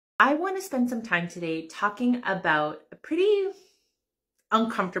I want to spend some time today talking about a pretty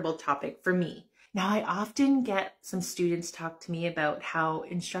uncomfortable topic for me. Now, I often get some students talk to me about how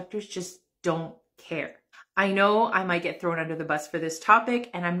instructors just don't care. I know I might get thrown under the bus for this topic,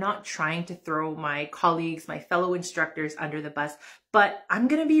 and I'm not trying to throw my colleagues, my fellow instructors under the bus, but I'm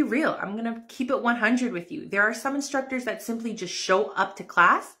going to be real. I'm going to keep it 100 with you. There are some instructors that simply just show up to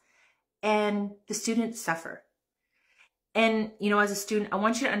class and the students suffer. And, as a student, I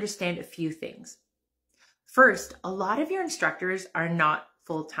want you to understand a few things. First, a lot of your instructors are not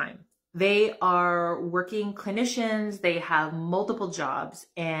full-time. They are working clinicians, they have multiple jobs,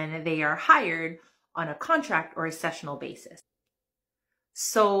 and they are hired on a contract or a sessional basis.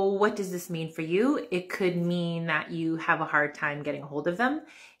 So what does this mean for you? It could mean that you have a hard time getting a hold of them.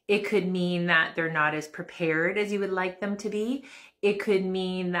 It could mean that they're not as prepared as you would like them to be. It could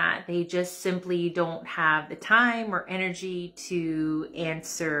mean that they just simply don't have the time or energy to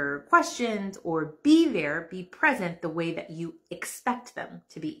answer questions or be present the way that you expect them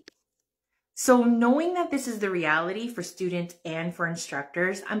to be. So knowing that this is the reality for students and for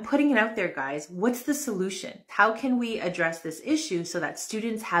instructors, I'm putting it out there, guys. What's the solution? How can we address this issue so that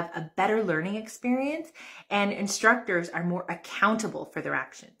students have a better learning experience and instructors are more accountable for their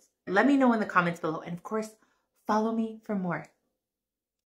actions? Let me know in the comments below. And of course, follow me for more.